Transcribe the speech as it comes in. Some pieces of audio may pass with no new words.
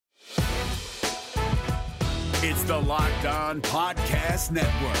It's the Locked On Podcast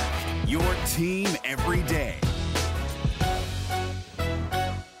Network, your team every day.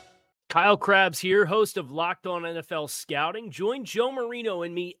 Kyle Krabs here, host of Locked On NFL Scouting. Join Joe Marino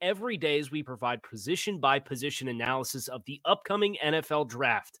and me every day as we provide position-by-position analysis of the upcoming NFL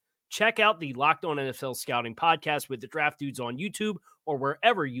Draft. Check out the Locked On NFL Scouting podcast with the Draft Dudes on YouTube or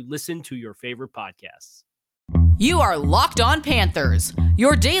wherever you listen to your favorite podcasts. You are Locked On Panthers,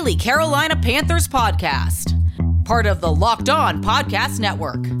 your daily Carolina Panthers podcast. Part of the Locked On Podcast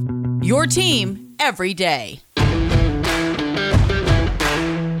Network, your team every day.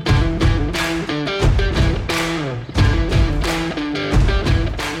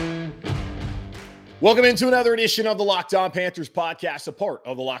 Welcome into another edition of the Locked On Panthers podcast, a part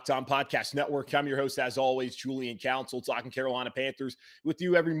of the Locked On Podcast Network. I'm your host, as always, Julian Council, talking Carolina Panthers with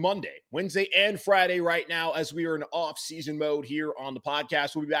you every Monday, Wednesday, and Friday right now as we are in off-season mode here on the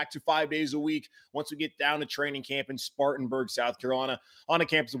podcast. We'll be back to 5 days a week once we get down to training camp in Spartanburg, South Carolina, on the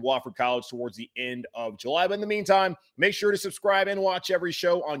campus of Wofford College towards the end of July. But in the meantime, make sure to subscribe and watch every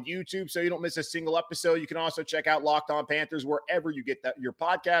show on YouTube so you don't miss a single episode. You can also check out Locked On Panthers wherever you get your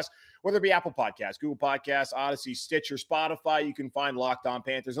podcast, whether it be Apple Podcasts, Google Podcasts, Odyssey, Stitcher, Spotify. You can find Locked On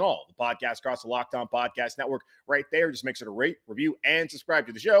Panthers and all the podcasts across the Locked On Podcast Network right there. Just make sure to rate, review, and subscribe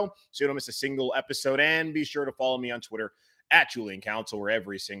to the show so you don't miss a single episode. And be sure to follow me on Twitter at Julian Council, where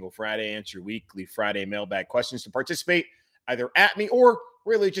every single Friday I answer your weekly Friday mailbag questions. To participate, either at me or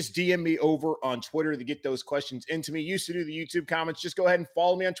really just DM me over on Twitter to get those questions into me. Used to do the YouTube comments. Just go ahead and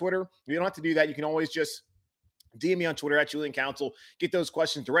follow me on Twitter. You don't have to do that. You can always just DM me on Twitter at Julian Council. Get those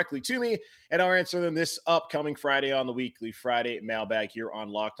questions directly to me, and I'll answer them this upcoming Friday on the weekly Friday mailbag here on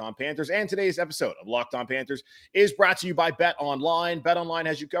Locked On Panthers. And today's episode of Locked On Panthers is brought to you by Bet Online. Bet Online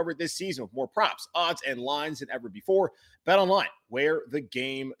has you covered this season with more props, odds, and lines than ever before. Bet Online, where the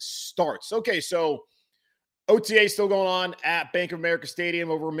game starts. Okay, so OTA still going on at Bank of America Stadium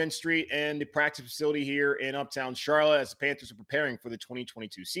over Mint Street and the practice facility here in Uptown Charlotte as the Panthers are preparing for the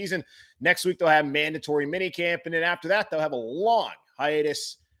 2022 season. Next week, they'll have mandatory minicamp, and then after that, they'll have a long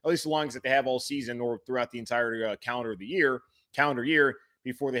hiatus, at least the longest that they have all season or throughout the entire calendar year,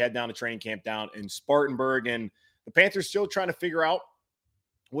 before they head down to training camp down in Spartanburg. And the Panthers still trying to figure out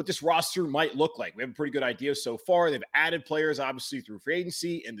what this roster might look like. We have a pretty good idea so far. They've added players, obviously, through free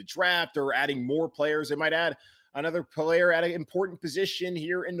agency and the draft. They're adding more players. They might add another player at an important position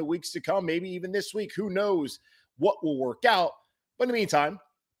here in the weeks to come, maybe even this week. Who knows what will work out? But in the meantime,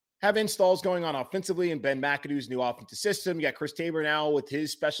 have installs going on offensively in Ben McAdoo's new offensive system. You got Chris Tabor now with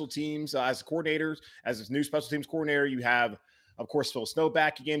his special teams as coordinators, as his new special teams coordinator. You have, of course, Phil Snow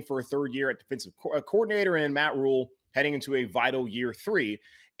back again for a third year at defensive coordinator, and Matt Rule heading into a vital year 3.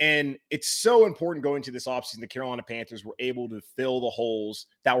 And it's so important going to this offseason. The Carolina Panthers were able to fill the holes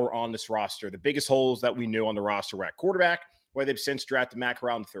that were on this roster. The biggest holes that we knew on the roster were at quarterback, where they've since drafted Mac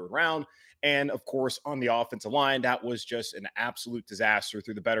around the third round. And, of course, on the offensive line, that was just an absolute disaster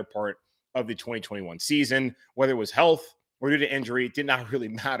through the better part of the 2021 season. Whether it was health or due to injury, it did not really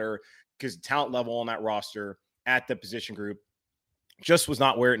matter because the talent level on that roster at the position group just was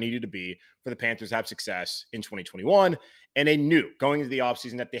not where it needed to be for the Panthers to have success in 2021. And they knew going into the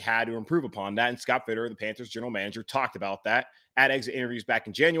offseason that they had to improve upon that. And Scott Fitter, the Panthers general manager, talked about that at exit interviews back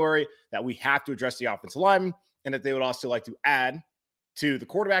in January, that we have to address the offensive lineman and that they would also like to add to the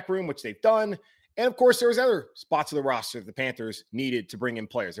quarterback room, which they've done. And, of course, there was other spots of the roster that the Panthers needed to bring in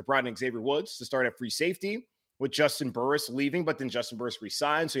players. They brought in Xavier Woods to start at free safety, with Justin Burris leaving, but then Justin Burris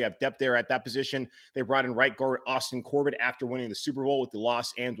resigned. So you have depth there at that position. They brought in right guard Austin Corbett after winning the Super Bowl with the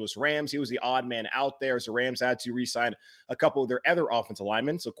Los Angeles Rams. He was the odd man out there as the Rams had to re-sign a couple of their other offensive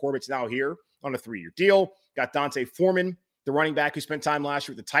linemen. So Corbett's now here on a 3-year deal. Got Dante Foreman, the running back who spent time last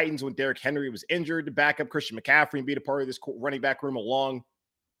year with the Titans when Derrick Henry was injured, to back up Christian McCaffrey and be a part of this running back room along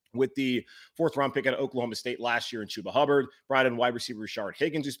with the 4th-round pick out of Oklahoma State last year in Chuba Hubbard. Brought in wide receiver Rashard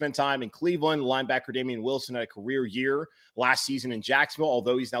Higgins, who spent time in Cleveland. Linebacker Damian Wilson had a career year last season in Jacksonville,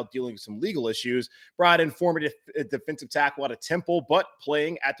 although he's now dealing with some legal issues. Brought in former defensive tackle out of Temple, but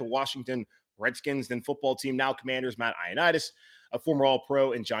playing at the Washington Redskins, then football team, now Commanders, Matt Ioannidis, a former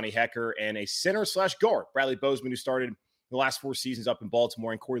All-Pro, and Johnny Hecker, and a center/guard, Bradley Bozeman, who started the last 4 seasons up in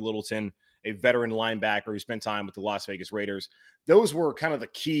Baltimore, and Corey Littleton, a veteran linebacker who spent time with the Las Vegas Raiders. Those were kind of the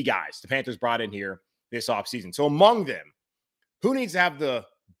key guys the Panthers brought in here this offseason. So among them, who needs to have the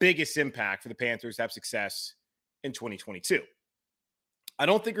biggest impact for the Panthers to have success in 2022? I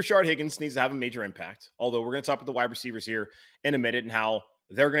don't think Rashard Higgins needs to have a major impact, although we're going to talk about the wide receivers here in a minute and how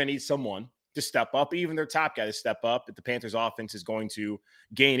they're going to need someone to step up, even their top guy to step up, if the Panthers offense is going to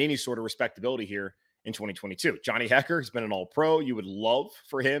gain any sort of respectability here in 2022. Johnny Hecker has been an All-Pro. You would love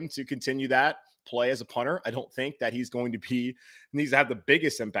for him to continue that play as a punter. I don't think that he's going to needs to have the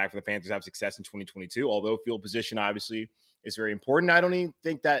biggest impact for the Panthers to have success in 2022, although field position obviously is very important. I don't even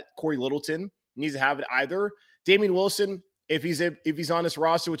think that Corey Littleton needs to have it either. Damian Wilson, if he's on this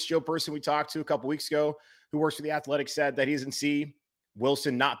roster, which Joe Person we talked to a couple weeks ago, who works for the Athletic, said that he doesn't see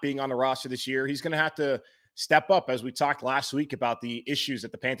Wilson not being on the roster this year. He's going to have to step up, as we talked last week about the issues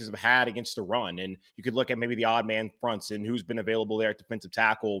that the Panthers have had against the run. And you could look at maybe the odd man fronts and who's been available there at defensive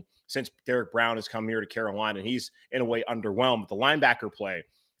tackle since Derek Brown has come here to Carolina, and he's in a way underwhelmed. The linebacker play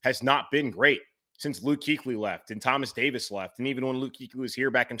has not been great since Luke Kuechly left and Thomas Davis left. And even when Luke Kuechly was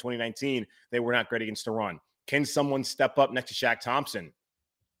here back in 2019, they were not great against the run. Can someone step up next to Shaq Thompson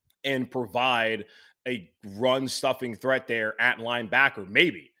and provide a run-stuffing threat there at linebacker?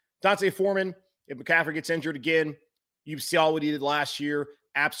 Maybe. Dante Foreman, if McCaffrey gets injured again, you saw what he did last year.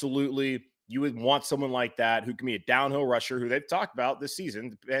 Absolutely. You would want someone like that who can be a downhill rusher, who they've talked about this season.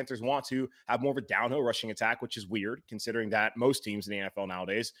 The Panthers want to have more of a downhill rushing attack, which is weird considering that most teams in the NFL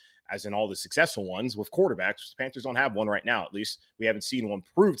nowadays, as in all the successful ones with quarterbacks, the Panthers don't have one right now. At least we haven't seen one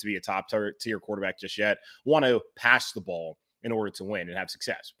prove to be a top tier quarterback just yet. Want to pass the ball in order to win and have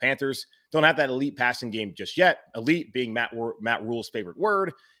success. Panthers don't have that elite passing game just yet. Elite being Matt Rule's favorite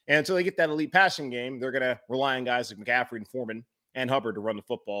word. And until they get that elite passing game, they're going to rely on guys like McCaffrey and Foreman and Hubbard to run the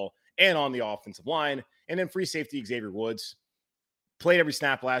football and on the offensive line. And then free safety Xavier Woods played every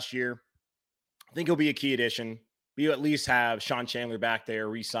snap last year. I think he'll be a key addition. You at least have Sean Chandler back there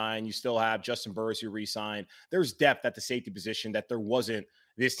re-signed. You still have Justin Burris who re-signed. There's depth at the safety position that there wasn't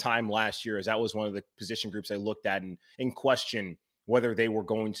this time last year, as that was one of the position groups I looked at and questioned whether they were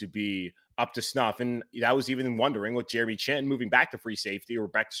going to be up to snuff. And that was even wondering with Jeremy Chin moving back to free safety, or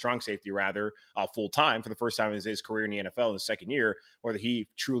back to strong safety rather, full time for the first time in his career in the NFL in the second year, whether he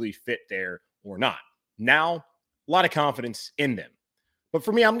truly fit there or not. Now, a lot of confidence in them. But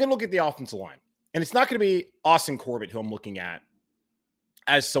for me, I'm going to look at the offensive line. And it's not going to be Austin Corbett, who I'm looking at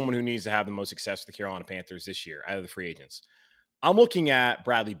as someone who needs to have the most success with the Carolina Panthers this year out of the free agents. I'm looking at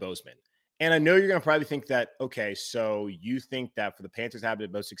Bradley Bozeman. And I know you're going to probably think that, okay, so you think that for the Panthers to have the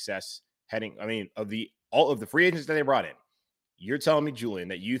most success all of the free agents that they brought in, you're telling me, Julian,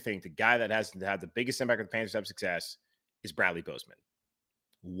 that you think the guy that has to have the biggest impact on the Panthers to have success is Bradley Bozeman.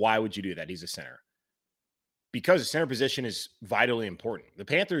 Why would you do that? He's a center. Because the center position is vitally important. The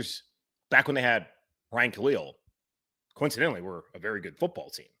Panthers, back when they had Ryan Khalil, coincidentally, were a very good football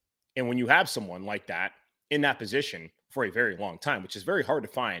team. And when you have someone like that in that position for a very long time, which is very hard to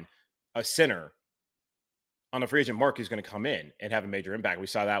find a center on the free agent market who's going to come in and have a major impact. We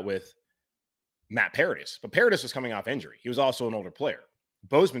saw that with Matt Paradis, but Paradis was coming off injury. He was also an older player.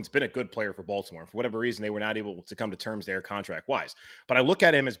 Bozeman's been a good player for Baltimore. For whatever reason, they were not able to come to terms there contract-wise. But I look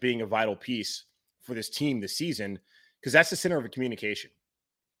at him as being a vital piece for this team this season because that's the center of a communication.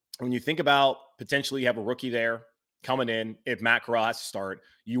 When you think about potentially you have a rookie there coming in, if Matt Corral has to start,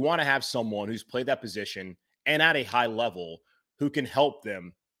 you want to have someone who's played that position and at a high level who can help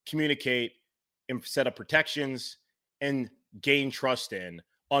them communicate and set up protections and gain trust in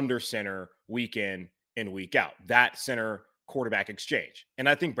under center week in and week out. That center quarterback exchange. And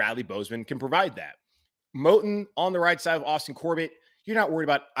I think Bradley Bozeman can provide that. Moton on the right side of Austin Corbett, you're not worried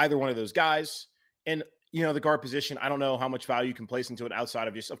about either one of those guys. And, the guard position, I don't know how much value you can place into it outside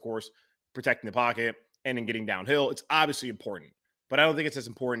of just, of course, protecting the pocket and then getting downhill. It's obviously important, but I don't think it's as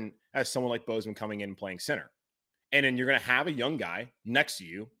important as someone like Bozeman coming in and playing center. And then you're going to have a young guy next to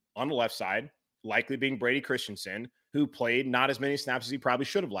you on the left side, likely being Brady Christensen, who played not as many snaps as he probably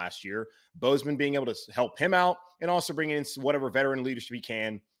should have last year. Bozeman being able to help him out and also bringing in whatever veteran leadership he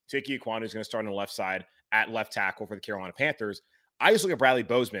can. Tiki Ekwonu is going to start on the left side at left tackle for the Carolina Panthers. I just look at Bradley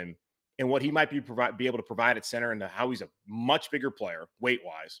Bozeman and what he might be able to provide at center and how he's a much bigger player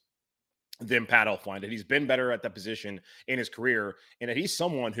weight-wise than Pat Elflein, that he's been better at that position in his career, and that he's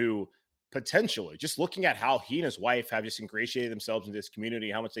someone who potentially, just looking at how he and his wife have just ingratiated themselves in this community,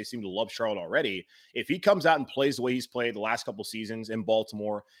 how much they seem to love Charlotte already, if he comes out and plays the way he's played the last couple seasons in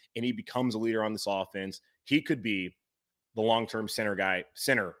Baltimore and he becomes a leader on this offense, he could be the long-term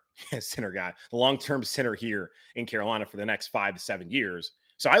the long-term center here in Carolina for the next 5 to 7 years.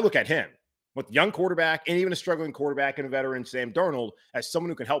 So I look at him with a young quarterback and even a struggling quarterback and a veteran, Sam Darnold, as someone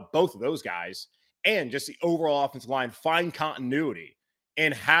who can help both of those guys and just the overall offensive line find continuity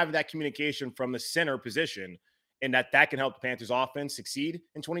and have that communication from the center position, and that can help the Panthers offense succeed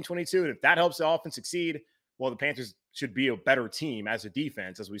in 2022. And if that helps the offense succeed, well, the Panthers should be a better team as a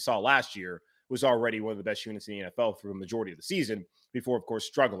defense, as we saw last year, was already one of the best units in the NFL for the majority of the season before, of course,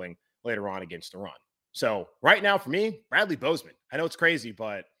 struggling later on against the run. So right now for me, Bradley Bozeman, I know it's crazy,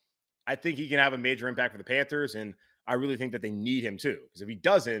 but I think he can have a major impact for the Panthers. And I really think that they need him too, because if he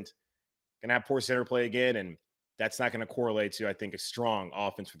doesn't, going to have poor center play again, and that's not going to correlate to, I think, a strong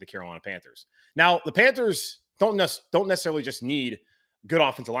offense for the Carolina Panthers. Now, the Panthers don't necessarily just need good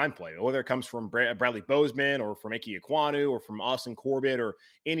offensive line play, whether it comes from Bradley Bozeman or from Ike Ekwonu or from Austin Corbett or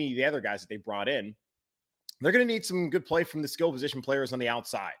any of the other guys that they brought in. They're going to need some good play from the skill position players on the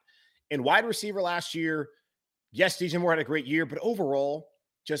outside. And wide receiver last year, yes, DJ Moore had a great year, but overall,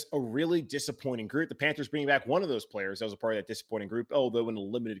 just a really disappointing group. The Panthers bringing back one of those players that was a part of that disappointing group, although in a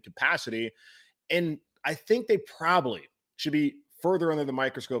limited capacity. And I think they probably should be further under the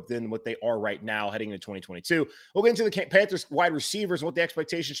microscope than what they are right now heading into 2022. We'll get into the Panthers wide receivers and what the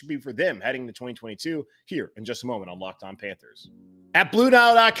expectation should be for them heading into 2022 here in just a moment on Locked On Panthers. At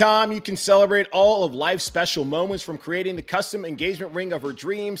BlueNile.com, you can celebrate all of life's special moments, from creating the custom engagement ring of her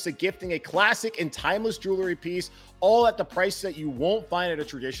dreams to gifting a classic and timeless jewelry piece, all at the price that you won't find at a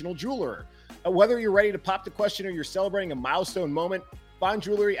traditional jeweler. Whether you're ready to pop the question or you're celebrating a milestone moment, find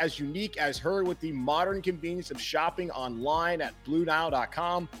jewelry as unique as her with the modern convenience of shopping online at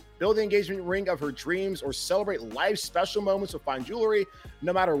BlueNile.com. Build the engagement ring of her dreams or celebrate life's special moments with fine jewelry.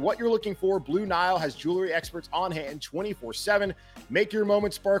 No matter what you're looking for, Blue Nile has jewelry experts on hand 24/7. Make your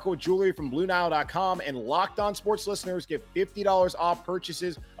moment sparkle with jewelry from BlueNile.com, and Locked On Sports listeners get $50 off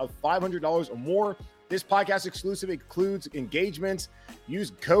purchases of $500 or more. This podcast exclusive includes engagements.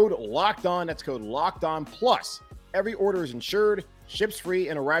 Use code Locked On. That's code Locked On. Plus, every order is insured, ships free,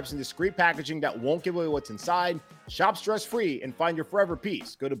 and arrives in discreet packaging that won't give away what's inside. Shop stress-free and find your forever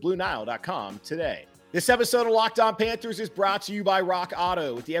piece. Go to BlueNile.com today. This episode of Locked On Panthers is brought to you by Rock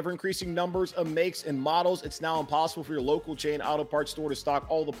Auto. With the ever-increasing numbers of makes and models, it's now impossible for your local chain auto parts store to stock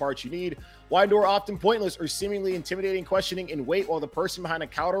all the parts you need. Wide or often pointless or seemingly intimidating questioning and wait while the person behind a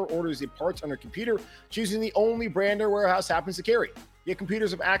counter orders the parts on their computer, choosing the only brand their warehouse happens to carry. Your computers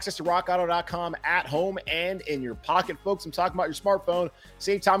have access to rockauto.com at home and in your pocket, folks. I'm talking about your smartphone.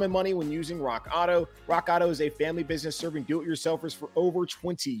 Save time and money when using Rock Auto. Rock Auto is a family business serving do-it-yourselfers for over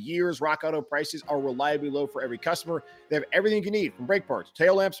 20 years. Rock Auto prices are reliably low for every customer. They have everything you need, from brake parts,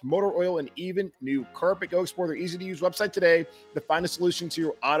 tail lamps, motor oil, and even new carpet. Go explore their easy-to-use website today to find a solution to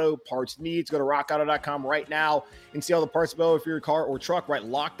your auto parts needs. Go to rockauto.com right now and see all the parts available for your car or truck. Right,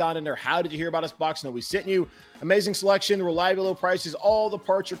 Locked On in there. How did you hear about us box? No, we sent you. Amazing selection, reliable low prices, all the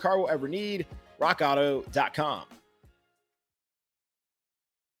parts your car will ever need. rockauto.com.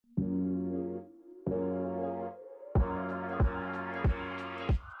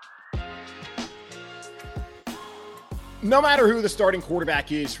 No matter who the starting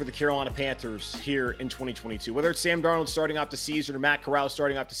quarterback is for the Carolina Panthers here in 2022, whether it's Sam Darnold starting off the season or Matt Corral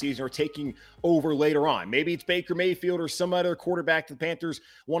starting off the season or taking over later on, maybe it's Baker Mayfield or some other quarterback the Panthers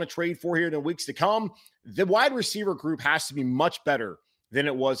want to trade for here in the weeks to come, the wide receiver group has to be much better than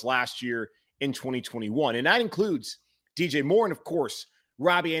it was last year in 2021. And that includes DJ Moore and, of course,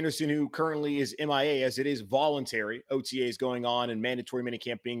 Robbie Anderson, who currently is MIA as it is voluntary. OTA is going on and mandatory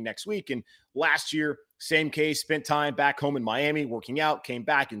minicamp being next week. And last year, same case, spent time back home in Miami working out, came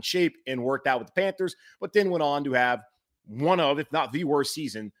back in shape and worked out with the Panthers, but then went on to have one of, if not the worst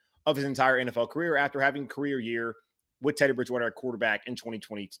season of his entire NFL career after having a career year with Teddy Bridgewater at quarterback in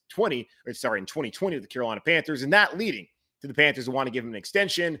 2020 with the Carolina Panthers, and that leading to the Panthers who want to give him an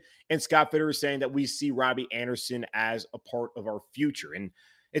extension. And Scott Fitter is saying that we see Robbie Anderson as a part of our future. And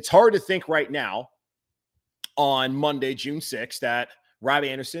it's hard to think right now on Monday, June 6th, that Robbie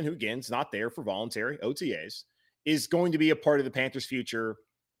Anderson, who again is not there for voluntary OTAs, is going to be a part of the Panthers' future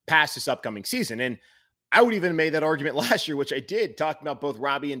past this upcoming season. And I would even have made that argument last year, which I did, talking about both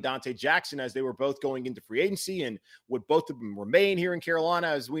Robbie and Dante Jackson as they were both going into free agency, and would both of them remain here in Carolina.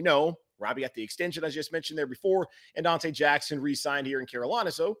 As we know, Robbie got the extension, as just mentioned there before, and Dante Jackson re-signed here in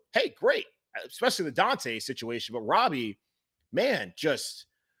Carolina. So, hey, great, especially the Dante situation. But Robbie, man, just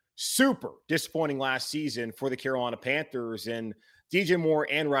super disappointing last season for the Carolina Panthers. And DJ Moore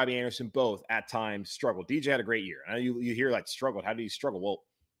and Robbie Anderson both at times struggled. DJ had a great year. I know you hear like struggled. How did he struggle? Well,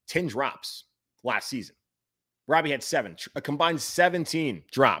 10 drops last season. Robbie had a combined 17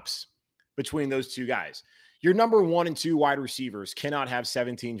 drops between those two guys. Your number 1 and 2 wide receivers cannot have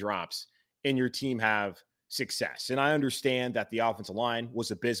 17 drops and your team have success. And I understand that the offensive line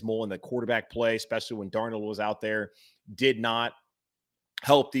was abysmal and the quarterback play, especially when Darnold was out there, did not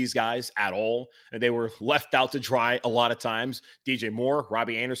help these guys at all. And they were left out to dry a lot of times. DJ Moore,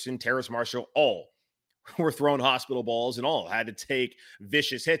 Robbie Anderson, Terrace Marshall, all were thrown hospital balls and all had to take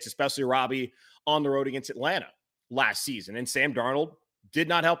vicious hits, especially Robbie on the road against Atlanta last season. And Sam Darnold did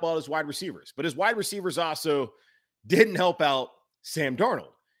not help out his wide receivers, but his wide receivers also didn't help out Sam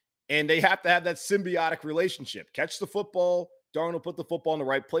Darnold. And they have to have that symbiotic relationship. Catch the football, Darnold put the football in the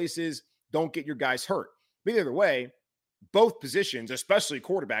right places, don't get your guys hurt. But either way, both positions, especially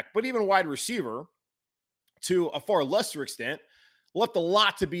quarterback, but even wide receiver to a far lesser extent, left a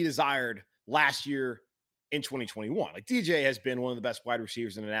lot to be desired last year in 2021. Like DJ has been one of the best wide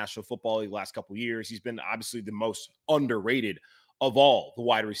receivers in the National Football League the last couple of years. He's been obviously the most underrated of all the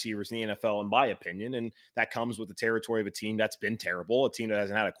wide receivers in the NFL, in my opinion. And that comes with the territory of a team that's been terrible, a team that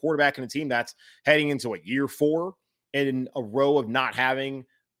hasn't had a quarterback, and a team that's heading into year 4 in a row of not having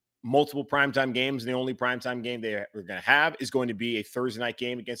multiple primetime games. And the only primetime game they are going to have is going to be a Thursday night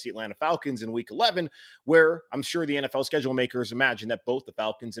game against the Atlanta Falcons in week 11, where I'm sure the NFL schedule makers imagine that both the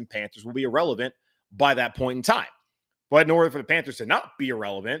Falcons and Panthers will be irrelevant by that point in time. But in order for the Panthers to not be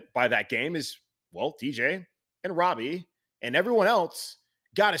irrelevant by that game is, well, DJ and Robbie and everyone else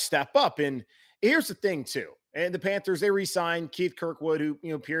got to step up. And here's the thing too. And the Panthers, they re-signed Keith Kirkwood, who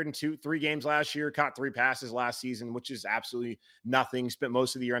appeared in 3 games last year, caught 3 passes last season, which is absolutely nothing. Spent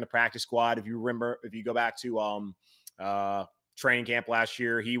most of the year on the practice squad. If you remember, if you go back to training camp last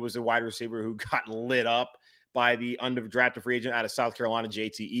year, he was a wide receiver who got lit up by the undrafted free agent out of South Carolina,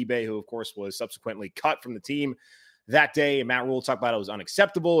 JT Ebay, who of course was subsequently cut from the team that day. And Matt Rule talked about it was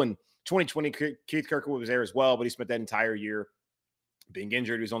unacceptable. And 2020, Keith Kirkwood was there as well, but he spent that entire year being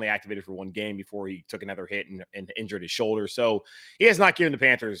injured. He was only activated for 1 game before he took another hit and injured his shoulder. So he has not given the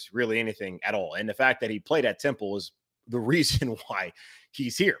Panthers really anything at all. And the fact that he played at Temple is the reason why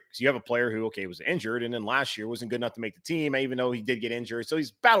he's here. Because you have a player who, was injured, and then last year wasn't good enough to make the team, even though he did get injured. So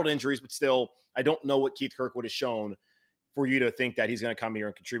he's battled injuries, but still, I don't know what Keith Kirkwood has shown for you to think that he's going to come here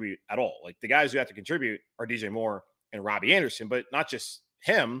and contribute at all. Like, the guys who have to contribute are DJ Moore and Robbie Anderson, but not just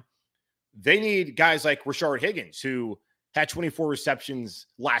him. They need guys like Rashard Higgins, who had 24 receptions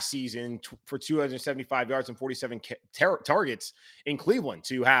last season for 275 yards and 47 targets in Cleveland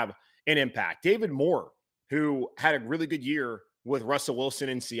to have an impact. David Moore, who had a really good year with Russell Wilson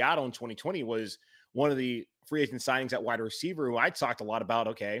in Seattle in 2020, was one of the free agent signings at wide receiver who I talked a lot about.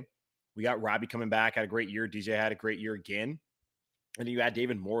 Okay, we got Robbie coming back, had a great year. DJ had a great year again. And you had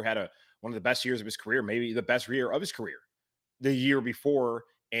David Moore, had one of the best years of his career, maybe the best year of his career the year before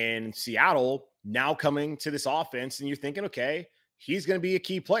in Seattle, now coming to this offense, and you're thinking, okay, he's going to be a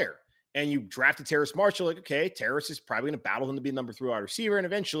key player. And you drafted Terrace Marshall, like, okay, Terrace is probably going to battle him to be number 3 wide receiver, and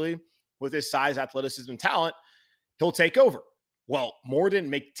eventually, with his size, athleticism, and talent, he'll take over. Well, Moore didn't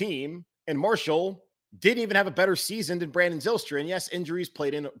make the team, and Marshall didn't even have a better season than Brandon Zylstra. And yes, injuries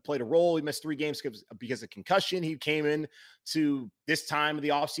played a role. He missed 3 games because of concussion. He came in to this time of the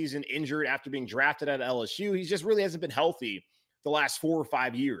offseason injured after being drafted at LSU. He just really hasn't been healthy the last 4 or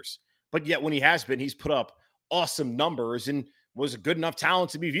 5 years. But yet when he has been, he's put up awesome numbers and was a good enough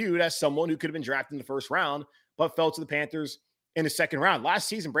talent to be viewed as someone who could have been drafted in the first round, but fell to the Panthers in the second round. Last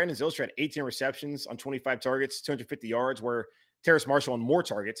season, Brandon Zylstra had 18 receptions on 25 targets, 250 yards, where Terrace Marshall on more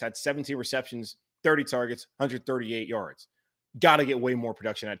targets had 17 receptions, 30 targets, 138 yards. Got to get way more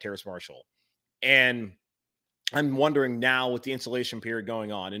production out of Terrace Marshall. And I'm wondering now with the installation period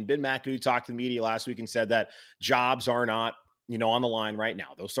going on, and Ben McAdoo talked to the media last week and said that jobs are not, on the line right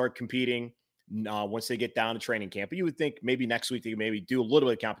now. They'll start competing once they get down to training camp. But you would think maybe next week they could maybe do a little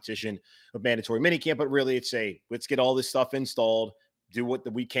bit of competition of mandatory minicamp, but really it's let's get all this stuff installed, do what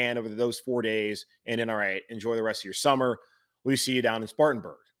we can over those 4 days, and then, all right, enjoy the rest of your summer. We see you down in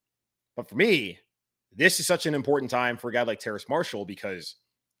Spartanburg. But for me, this is such an important time for a guy like Terrace Marshall because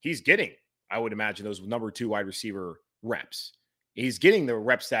he's getting, I would imagine, those number 2 wide receiver reps. He's getting the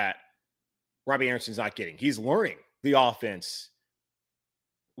reps that Robbie Anderson's not getting. He's learning the offense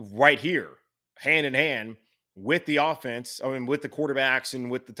right here, hand in hand with the offense, with the quarterbacks and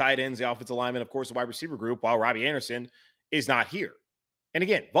with the tight ends, the offensive linemen, of course, the wide receiver group, while Robbie Anderson is not here. And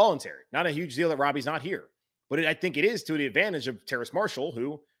again, voluntary. Not a huge deal that Robbie's not here. But I think it is to the advantage of Terrace Marshall,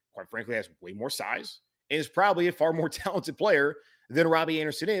 who, quite frankly, has way more size and is probably a far more talented player than Robbie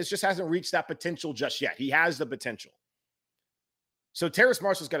Anderson is, just hasn't reached that potential just yet. He has the potential. So Terrace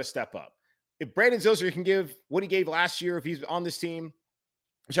Marshall's got to step up. If Brandon Zylstra can give what he gave last year, if he's on this team,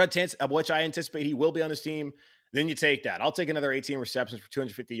 which I anticipate he will be on this team, then you take that. I'll take another 18 receptions for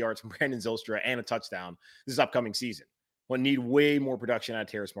 250 yards from Brandon Zylstra and a touchdown this upcoming season. But need way more production out of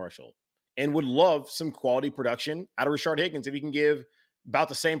Terrace Marshall. And would love some quality production out of Rashard Higgins if he can give about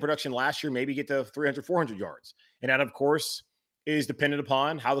the same production last year, maybe get to 300, 400 yards. And that, of course, is dependent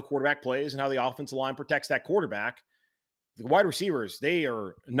upon how the quarterback plays and how the offensive line protects that quarterback. The wide receivers, they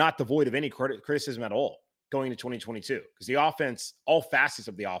are not devoid of any criticism at all going into 2022 because the offense, all facets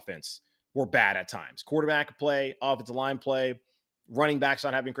of the offense were bad at times. Quarterback play, offensive line play, running backs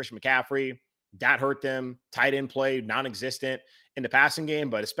not having Christian McCaffrey, that hurt them. Tight end play, non-existent in the passing game,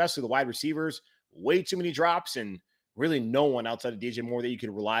 but especially the wide receivers, way too many drops and really no one outside of DJ Moore that you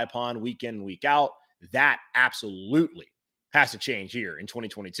could rely upon week in and week out. That absolutely has to change here in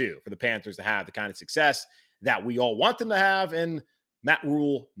 2022 for the Panthers to have the kind of success that we all want them to have, and Matt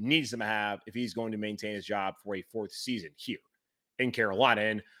Rule needs them to have if he's going to maintain his job for a fourth season here in Carolina.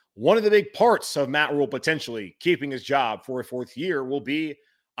 And one of the big parts of Matt Rule potentially keeping his job for a fourth year will be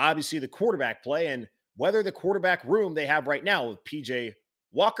obviously the quarterback play and whether the quarterback room they have right now with PJ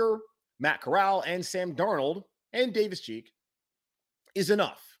Walker, Matt Corral, and Sam Darnold, and Davis Cheek is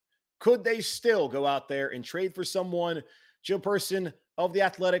enough. Could they still go out there and trade for someone? Joe Person of The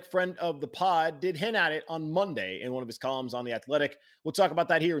Athletic, friend of the pod, did hint at it on Monday in one of his columns on The Athletic. We'll talk about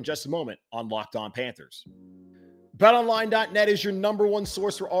that here in just a moment on Locked On Panthers. BetOnline.net is your number one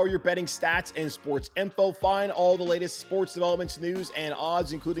source for all your betting stats and sports info. Find all the latest sports developments, news, and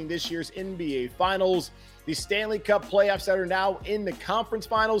odds, including this year's NBA Finals, the Stanley Cup playoffs that are now in the conference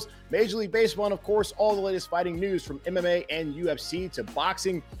finals, Major League Baseball, and, of course, all the latest fighting news from MMA and UFC to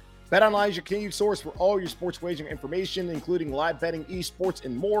boxing. BetOnline is your continued source for all your sports wagering information, including live betting, esports,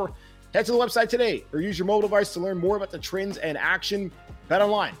 and more. Head to the website today or use your mobile device to learn more about the trends and action.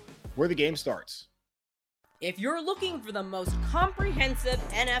 BetOnline, where the game starts. If you're looking for the most comprehensive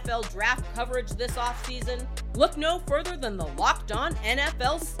NFL draft coverage this offseason, look no further than the Locked On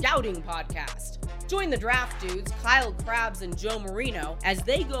NFL Scouting Podcast. Join the draft dudes, Kyle Krabs and Joe Marino, as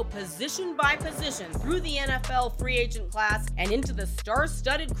they go position by position through the NFL free agent class and into the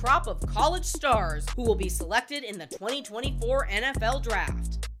star-studded crop of college stars who will be selected in the 2024 NFL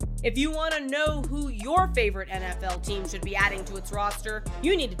Draft. If you want to know who your favorite NFL team should be adding to its roster,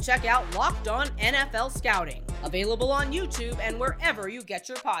 you need to check out Locked On NFL Scouting, available on YouTube and wherever you get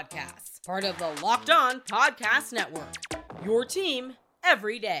your podcasts. Part of the Locked On Podcast Network, your team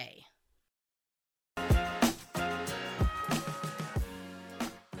every day.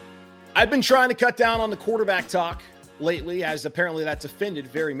 I've been trying to cut down on the quarterback talk lately, as apparently that's offended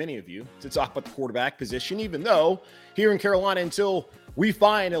very many of you to talk about the quarterback position, even though here in Carolina, until we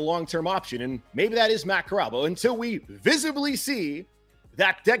find a long-term option, and maybe that is Matt Corral, but until we visibly see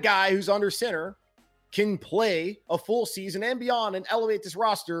that guy who's under center can play a full season and beyond and elevate this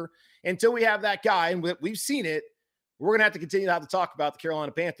roster, until we have that guy, and we've seen it, we're going to have to continue to have to talk about the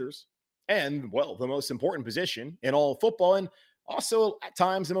Carolina Panthers and, well, the most important position in all of football, and also at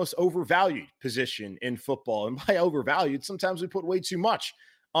times the most overvalued position in football. And by overvalued, sometimes we put way too much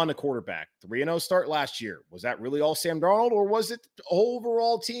on a quarterback. 3-0 start last year. Was that really all Sam Darnold, or was it the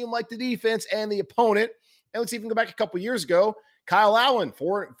overall team like the defense and the opponent? And let's even go back a couple years ago. Kyle Allen,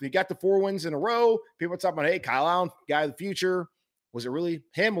 he got the 4 wins in a row. People are talking about, hey, Kyle Allen, guy of the future. Was it really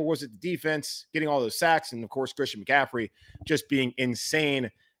him, or was it the defense getting all those sacks? And, of course, Christian McCaffrey just being insane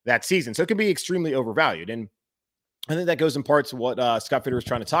that season. So it can be extremely overvalued. And I think that goes in part to what Scott Fitter was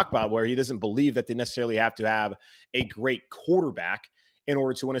trying to talk about, where he doesn't believe that they necessarily have to have a great quarterback in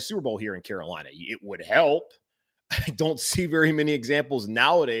order to win a Super Bowl here in Carolina. It would help. I don't see very many examples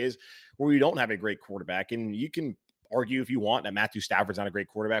nowadays where you don't have a great quarterback. And you can argue if you want that Matthew Stafford's not a great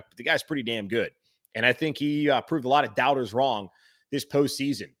quarterback, but the guy's pretty damn good. And I think he proved a lot of doubters wrong this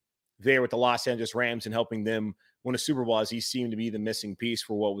postseason there with the Los Angeles Rams and helping them win a Super Bowl, as he seemed to be the missing piece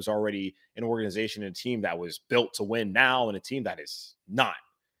for what was already an organization and a team that was built to win now, and a team that has not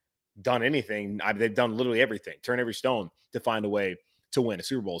done anything. They've done literally everything, turn every stone to find a way to win a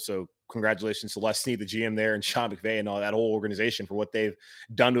Super Bowl. So congratulations to Les Snead, the GM there, and Sean McVay and all that whole organization for what they've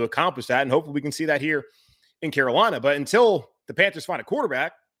done to accomplish that. And hopefully we can see that here in Carolina. But until the Panthers find a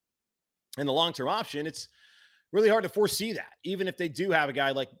quarterback and the long-term option, it's really hard to foresee that, even if they do have a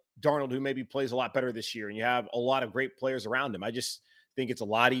guy like Darnold, who maybe plays a lot better this year, and you have a lot of great players around him. I just think it's a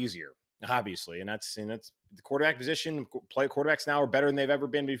lot easier, obviously. And that's the quarterback position. Quarterbacks now are better than they've ever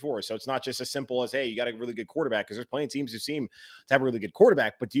been before. So it's not just as simple as, hey, you got a really good quarterback, because there's plenty of teams who seem to have a really good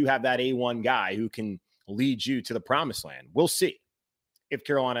quarterback, but do you have that A1 guy who can lead you to the promised land? We'll see if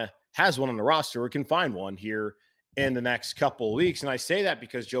Carolina has one on the roster or can find one here in the next couple of weeks. And I say that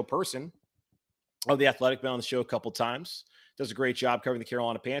because Joe Person of The Athletic, been on the show a couple times, does a great job covering the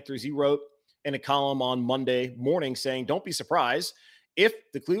Carolina Panthers. He wrote in a column on Monday morning saying, don't be surprised if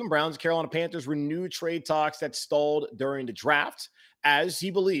the Cleveland Browns and Carolina Panthers renew trade talks that stalled during the draft, as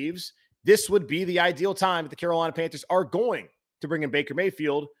he believes this would be the ideal time that the Carolina Panthers are going to bring in Baker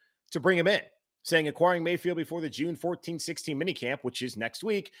Mayfield to bring him in, saying acquiring Mayfield before the June 14-16 minicamp, which is next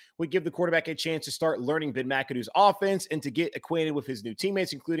week, would give the quarterback a chance to start learning Ben McAdoo's offense and to get acquainted with his new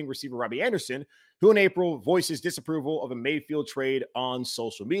teammates, including receiver Robbie Anderson, who in April voices disapproval of a Mayfield trade on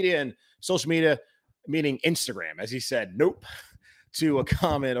social media. And social media, meaning Instagram, as he said, nope, to a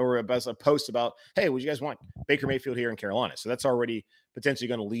comment or a post about, hey, would you guys want Baker Mayfield here in Carolina? So that's already potentially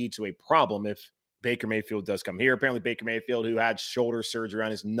going to lead to a problem if Baker Mayfield does come here. Apparently Baker Mayfield, who had shoulder surgery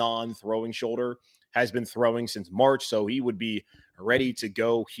on his non-throwing shoulder, has been throwing since March, so he would be ready to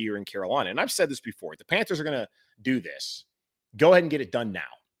go here in Carolina. And I've said this before. The Panthers are going to do this. Go ahead and get it done now.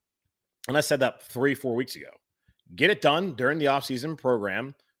 And I said that 3-4 weeks ago. Get it done during the offseason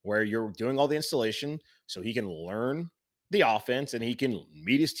program where you're doing all the installation so he can learn the offense and he can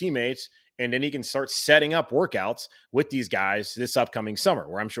meet his teammates, and then he can start setting up workouts with these guys this upcoming summer,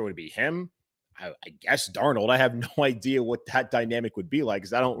 where I'm sure it would be him, I guess Darnold. I have no idea what that dynamic would be like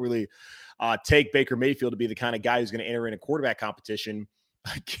because I don't really take Baker Mayfield to be the kind of guy who's going to enter in a quarterback competition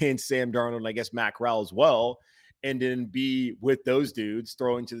against Sam Darnold and I guess Matt Corral as well, and then be with those dudes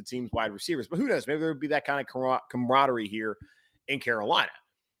throwing to the team's wide receivers. But who knows? Maybe there would be that kind of camaraderie here in Carolina.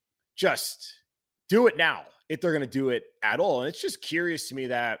 Just do it now if they're going to do it at all. And it's just curious to me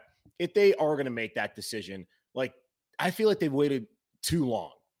that if they are going to make that decision, like I feel like they've waited too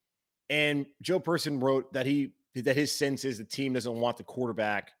long. And Joe Person wrote that his sense is the team doesn't want the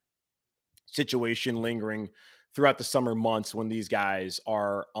quarterback situation lingering throughout the summer months when these guys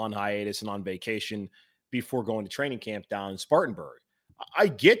are on hiatus and on vacation before going to training camp down in Spartanburg. I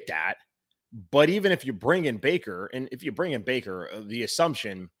get that, but even if you bring in Baker, the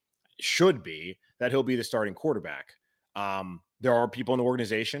assumption should be that he'll be the starting quarterback. There are people in the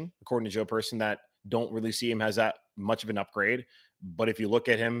organization, according to Joe Person, that don't really see him as that much of an upgrade. But if you look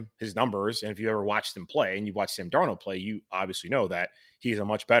at him, his numbers, and if you ever watched him play and you watch Sam Darnold play, you obviously know that he's a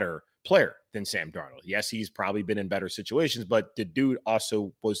much better player than Sam Darnold. Yes, he's probably been in better situations, but the dude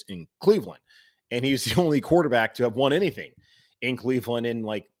also was in Cleveland. And he's the only quarterback to have won anything in Cleveland in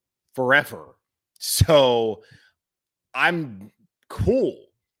like forever. So I'm cool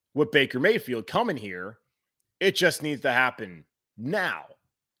with Baker Mayfield coming here. It just needs to happen now.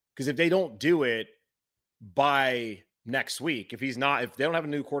 Because if they don't do it by next week, if they don't have a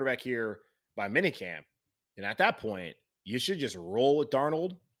new quarterback here by minicamp, then at that point, you should just roll with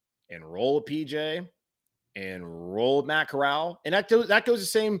Darnold and roll with PJ and roll with Matt Corral. And that goes the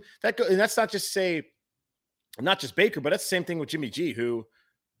same. And that's not just Baker, but that's the same thing with Jimmy G, who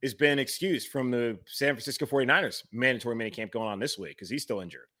has been excused from the San Francisco 49ers mandatory minicamp going on this week because he's still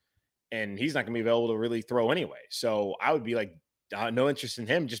injured. And he's not going to be able to really throw anyway. So I would be like, no interest in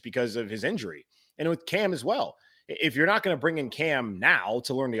him just because of his injury. And with Cam as well. If you're not going to bring in Cam now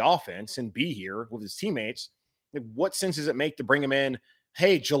to learn the offense and be here with his teammates, what sense does it make to bring him in?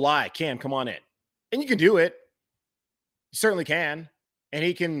 Hey, July, Cam, come on in. And you can do it. You certainly can.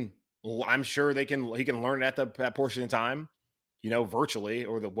 And I'm sure he can learn it at that portion of time, virtually,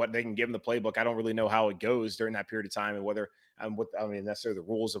 or what they can give him the playbook. I don't really know how it goes during that period of time and whether, necessarily the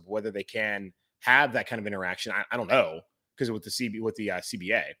rules of whether they can have that kind of interaction. I don't know, because with the CBA,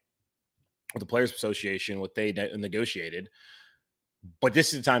 with the Players Association, what they negotiated. But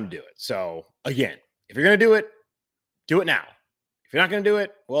this is the time to do it. So again, if you're going to do it now. If you're not going to do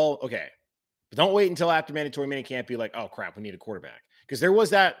it, well, okay. But don't wait until after mandatory minicamp. Be like, oh crap, we need a quarterback. Because there was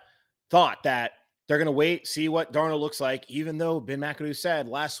that thought that they're going to wait, see what Darnold looks like, even though Ben McAdoo said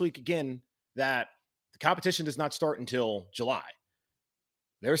last week again that the competition does not start until July.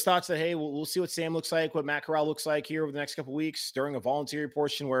 There's thoughts that, hey, we'll see what Sam looks like, what Matt Corral looks like here over the next couple of weeks during a voluntary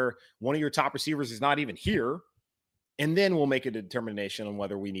portion where one of your top receivers is not even here. And then we'll make a determination on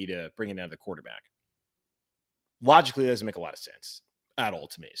whether we need to bring in another quarterback. Logically, it doesn't make a lot of sense at all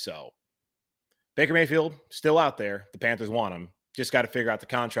to me. So Baker Mayfield still out there. The Panthers want him. Just got to figure out the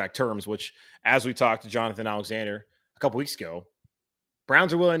contract terms, which, as we talked to Jonathan Alexander a couple weeks ago,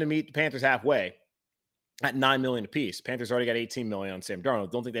 Browns are willing to meet the Panthers halfway at $9 million apiece. Panthers already got $18 million on Sam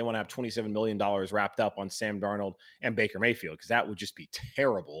Darnold. Don't think they want to have $27 million wrapped up on Sam Darnold and Baker Mayfield, because that would just be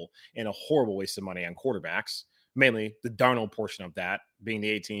terrible and a horrible waste of money on quarterbacks, mainly the Darnold portion of that being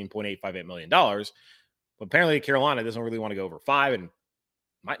the $18.858 million. But apparently Carolina doesn't really want to go over 5 and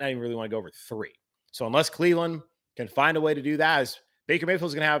might not even really want to go over 3. So unless Cleveland can find a way to do that, as Baker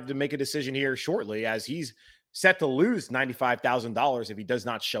Mayfield's going to have to make a decision here shortly, as he's set to lose $95,000 if he does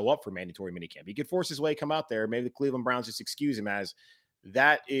not show up for mandatory minicamp. He could force his way, come out there. Maybe the Cleveland Browns just excuse him, as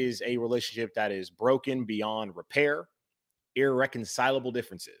that is a relationship that is broken beyond repair, irreconcilable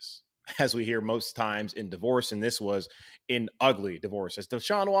differences, as we hear most times in divorce. And this was an ugly divorce, as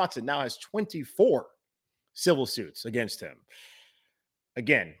Deshaun Watson now has 24 civil suits against him.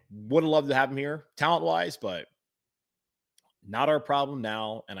 Again, would have loved to have him here talent-wise, but not our problem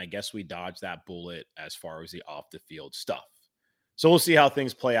now, and I guess we dodged that bullet as far as the off-the-field stuff. So we'll see how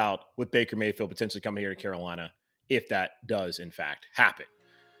things play out with Baker Mayfield potentially coming here to Carolina, if that does, in fact, happen.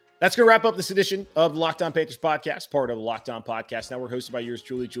 That's going to wrap up this edition of the Locked On Panthers podcast, part of the Locked On Podcast Network, hosted by yours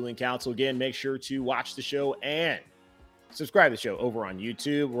truly, Julian Council. Again, make sure to watch the show and subscribe to the show over on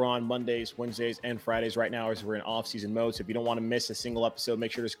YouTube. We're on Mondays, Wednesdays, and Fridays right now as we're in off-season mode. So if you don't want to miss a single episode,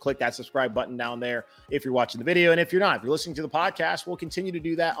 make sure to click that subscribe button down there if you're watching the video. And if you're not, if you're listening to the podcast, we'll continue to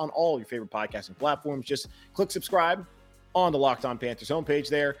do that on all your favorite podcasting platforms. Just click subscribe on the Locked On Panthers homepage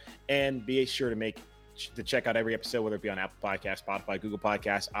there, and be sure to check out every episode, whether it be on Apple Podcasts, Spotify, Google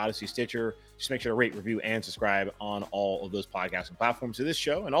Podcasts, Odyssey, Stitcher. Just make sure to rate, review, and subscribe on all of those podcasting platforms to this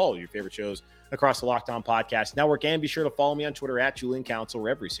show and all of your favorite shows across the Locked On Podcast Network. And be sure to follow me on Twitter at Julian Council,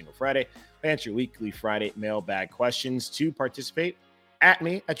 where every single Friday I answer your weekly Friday mailbag questions. To participate, at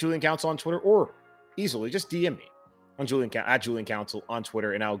me at Julian Council on Twitter, or easily just DM me on at Julian Council on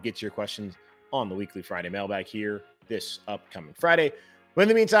Twitter, and I'll get to your questions on the weekly Friday mailbag here this upcoming Friday. But in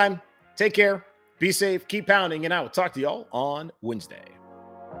the meantime, take care. Be safe, keep pounding, and I will talk to y'all on Wednesday.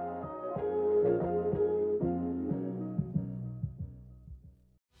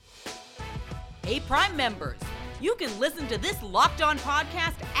 Hey, Prime members, you can listen to this Locked On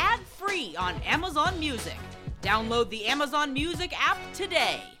podcast ad-free on Amazon Music. Download the Amazon Music app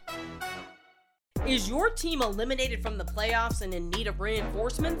today. Is your team eliminated from the playoffs and in need of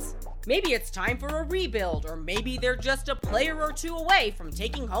reinforcements? Maybe it's time for a rebuild, or maybe they're just a player or two away from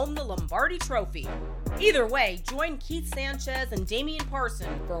taking home the Lombardi Trophy. Either way, join Keith Sanchez and Damian Parson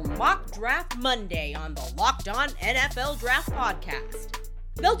for Mock Draft Monday on the Locked On NFL Draft Podcast.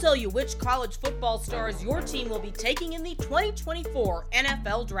 They'll tell you which college football stars your team will be taking in the 2024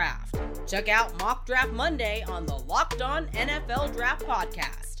 NFL Draft. Check out Mock Draft Monday on the Locked On NFL Draft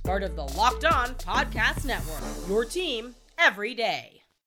Podcast, part of the Locked On Podcast Network. Your team every day.